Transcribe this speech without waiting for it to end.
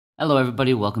Hello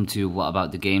everybody, welcome to What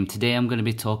About the Game. Today I'm going to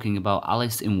be talking about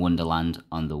Alice in Wonderland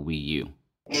on the Wii U.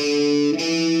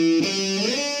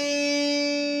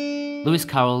 Lewis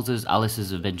Carroll's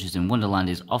Alice's Adventures in Wonderland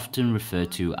is often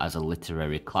referred to as a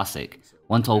literary classic,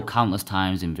 one told countless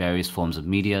times in various forms of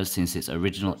media since its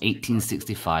original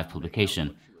 1865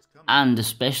 publication, and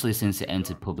especially since it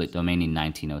entered public domain in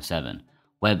 1907,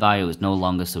 whereby it was no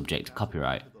longer subject to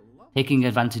copyright. Taking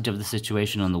advantage of the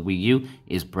situation on the Wii U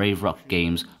is Brave Rock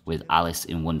Games with Alice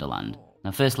in Wonderland.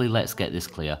 Now firstly, let's get this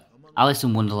clear. Alice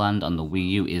in Wonderland on the Wii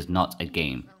U is not a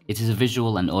game. It is a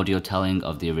visual and audio telling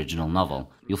of the original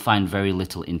novel. You'll find very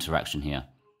little interaction here.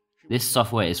 This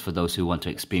software is for those who want to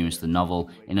experience the novel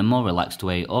in a more relaxed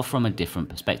way or from a different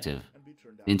perspective.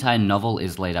 The entire novel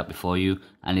is laid out before you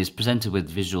and is presented with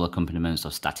visual accompaniments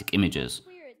of static images.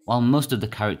 While most of the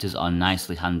characters are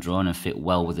nicely hand-drawn and fit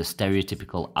well with the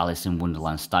stereotypical Alice in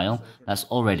Wonderland style that's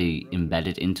already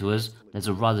embedded into us, there's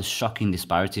a rather shocking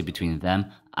disparity between them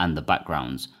and the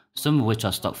backgrounds, some of which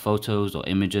are stock photos or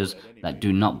images that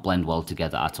do not blend well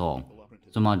together at all.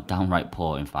 Some are downright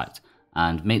poor in fact,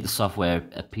 and make the software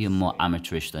appear more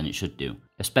amateurish than it should do,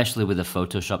 especially with the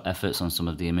Photoshop efforts on some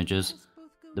of the images.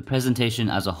 The presentation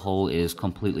as a whole is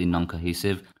completely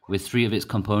non-cohesive, with three of its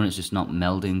components just not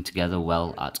melding together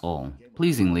well at all.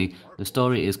 Pleasingly, the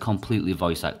story is completely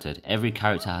voice acted. Every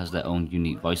character has their own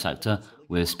unique voice actor,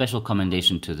 with special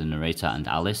commendation to the narrator and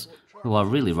Alice, who are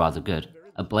really rather good.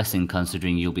 A blessing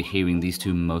considering you'll be hearing these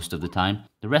two most of the time.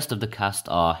 The rest of the cast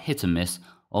are hit and miss,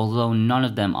 although none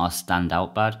of them are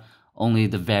standout bad, only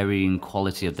the varying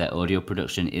quality of their audio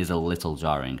production is a little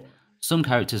jarring. Some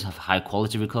characters have high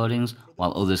quality recordings,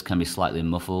 while others can be slightly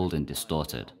muffled and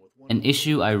distorted. An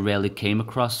issue I rarely came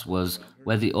across was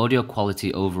where the audio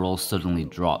quality overall suddenly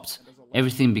dropped.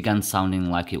 Everything began sounding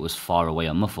like it was far away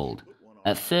or muffled.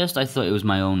 At first I thought it was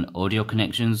my own audio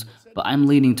connections, but I'm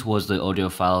leaning towards the audio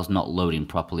files not loading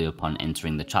properly upon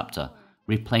entering the chapter.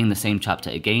 Replaying the same chapter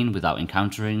again without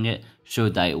encountering it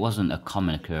showed that it wasn't a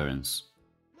common occurrence.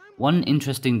 One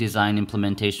interesting design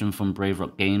implementation from Brave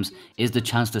Rock Games is the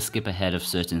chance to skip ahead of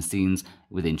certain scenes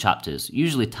within chapters,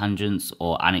 usually tangents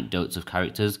or anecdotes of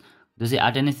characters. Does it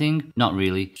add anything? Not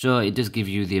really. Sure, it does give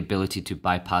you the ability to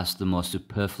bypass the more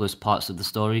superfluous parts of the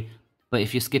story, but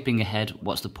if you're skipping ahead,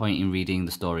 what's the point in reading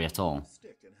the story at all?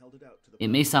 It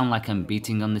may sound like I'm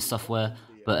beating on this software,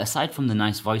 but aside from the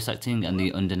nice voice acting and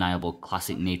the undeniable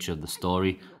classic nature of the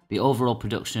story, the overall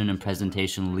production and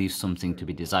presentation leaves something to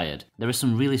be desired. There are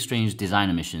some really strange design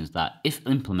omissions that, if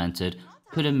implemented,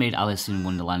 could have made Alice in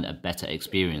Wonderland a better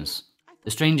experience.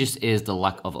 The strangest is the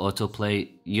lack of autoplay.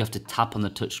 You have to tap on the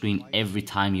touchscreen every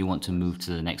time you want to move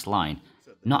to the next line.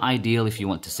 Not ideal if you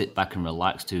want to sit back and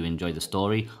relax to enjoy the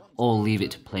story, or leave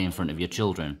it to play in front of your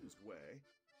children.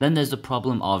 Then there's the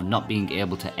problem of not being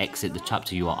able to exit the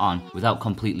chapter you are on without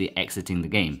completely exiting the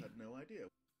game.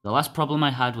 The last problem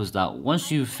I had was that once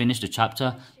you've finished a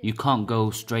chapter, you can't go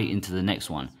straight into the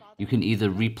next one. You can either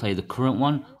replay the current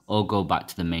one or go back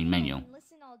to the main menu.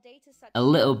 A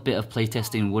little bit of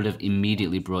playtesting would have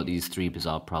immediately brought these three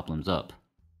bizarre problems up.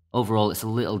 Overall, it's a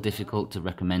little difficult to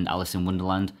recommend Alice in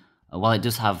Wonderland. While it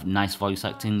does have nice voice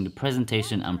acting, the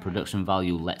presentation and production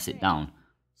value lets it down.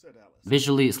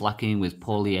 Visually, it's lacking with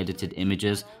poorly edited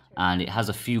images, and it has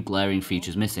a few glaring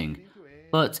features missing.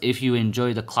 But if you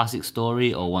enjoy the classic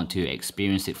story or want to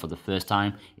experience it for the first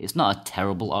time, it's not a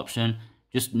terrible option,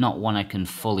 just not one I can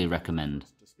fully recommend.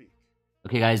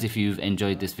 Okay guys, if you've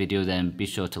enjoyed this video then be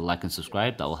sure to like and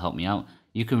subscribe, that will help me out.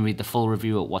 You can read the full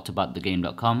review at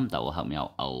whataboutthegame.com, that will help me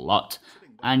out a lot.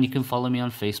 And you can follow me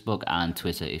on Facebook and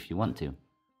Twitter if you want to.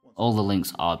 All the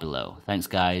links are below. Thanks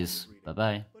guys, bye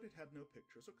bye.